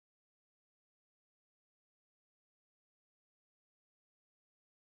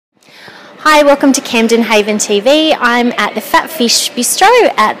Hi, welcome to Camden Haven TV. I'm at the Fatfish Bistro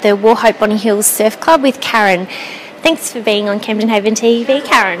at the Warhope Bonny Hills Surf Club with Karen. Thanks for being on Camden Haven TV,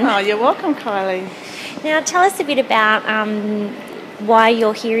 Karen. Oh, you're welcome, Kylie. Now, tell us a bit about why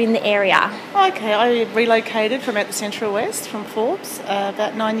you're here in the area. Okay, I relocated from out the Central West, from Forbes,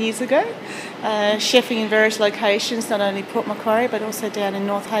 about 9 years ago. Chefing in various locations, not only Port Macquarie but also down in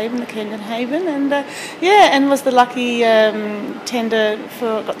North Haven, the Camden Haven, and was the lucky got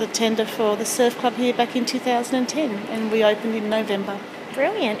the tender for the surf club here back in 2010, and we opened in November.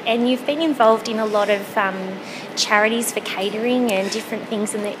 Brilliant. And you've been involved in a lot of charities for catering and different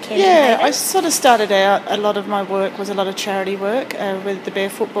things in the Camden Haven? I sort of started out, a lot of my work was a lot of charity work with the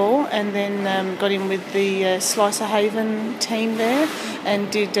barefoot ball, and then got in with the Slicer Haven team there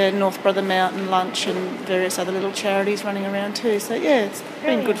and did North Brother Mountain lunch and various other little charities running around too. So yeah, it's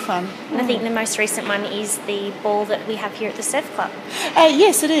been good fun. And I think the most recent one is the ball that we have here at the Surf Club.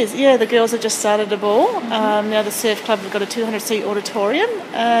 Yes, it is. Yeah, the girls have just started a ball. Now the Surf Club have got a 200-seat auditorium,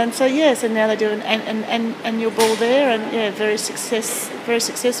 and so now they do an annual ball there, and very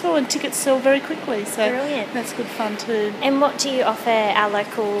successful, and tickets sell very quickly. So brilliant. That's good fun too. And what do you offer our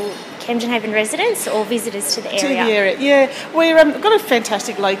local Camden Haven residents or visitors to the area? To the area, yeah. We've got a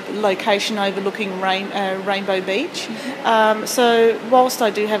fantastic location overlooking Rainbow Beach. So whilst I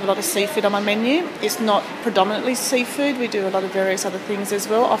do have a lot of seafood on my menu, it's not predominantly seafood. We do a lot of various other things as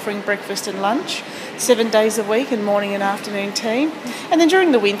well, offering breakfast and lunch 7 days a week, and morning and afternoon tea. And then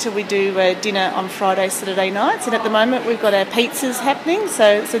during the winter we do dinner on Friday, Saturday nights, and at the moment we've got our pizzas happening.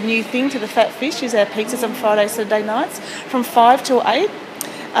 So it's a new thing to the Fatfish, is our pizzas on Friday, Saturday nights from 5 till 8.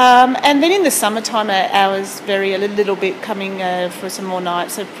 And then in the summertime our hours vary a little bit, coming for some more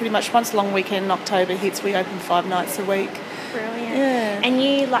nights. So pretty much once long weekend in October hits, we open 5 nights a week. Brilliant. Yeah. And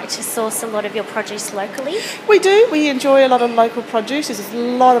you like to source a lot of your produce locally? We do. We enjoy a lot of local produce. There's a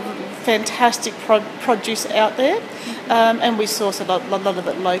lot of fantastic produce out there, and we source a lot of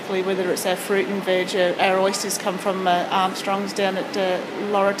it locally, whether it's our fruit and veg. Our oysters come from Armstrong's down at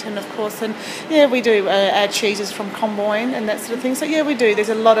Laurelton, of course, and we do our cheeses from Comboyne and that sort of thing. So we do. There's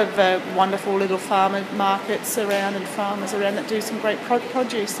a lot of wonderful little farmer markets around and farmers around that do some great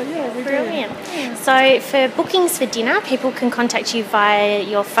produce. So we Brilliant. do. Yeah. So for bookings for dinner, people can contact you via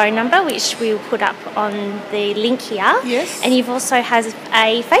your phone number, which we'll put up on the link here. Yes. And you've also has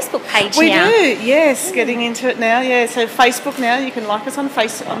a Facebook page we now. We do, yes. Getting into it now, So Facebook now, you can like us on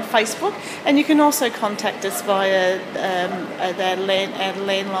Facebook, and you can also contact us via our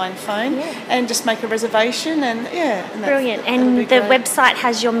landline phone, and just make a reservation, and brilliant. And the website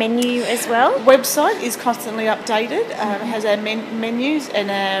has your menu as well? Website is constantly updated. It has our menus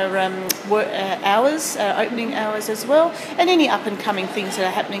and our hours, opening hours as well, and any up and coming things that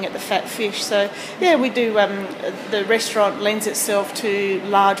are happening at the Fatfish. So we do. The restaurant lends itself to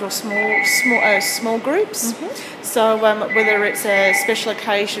large or small groups. So whether it's a special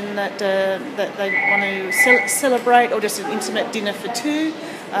occasion that they want to celebrate, or just an intimate dinner for two,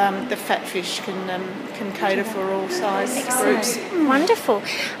 the Fatfish can cater for all size groups. Wonderful.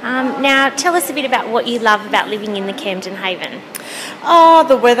 Now tell us a bit about what you love about living in the Camden Haven. Oh,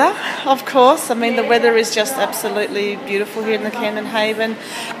 the weather, of course. I mean, the weather is just absolutely beautiful here in the Camden Haven,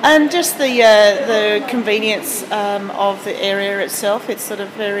 and just the convenience of the area itself. It's sort of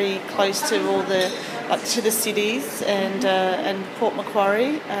very close to all to the cities and Port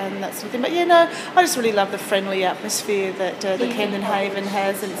Macquarie and that sort of thing. But I just really love the friendly atmosphere that the Camden Haven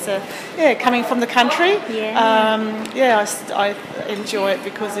has, and it's coming from the country. I enjoy it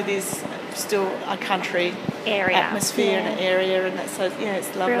because it is still a country atmosphere and area, and that's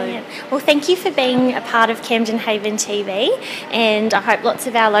it's lovely. Brilliant. Well, thank you for being a part of Camden Haven TV, and I hope lots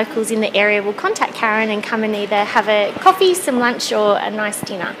of our locals in the area will contact Karen and come and either have a coffee, some lunch, or a nice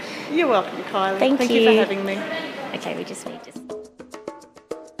dinner. You're welcome, Kylie. Thank you. Thank you for having me. Okay, we just need to...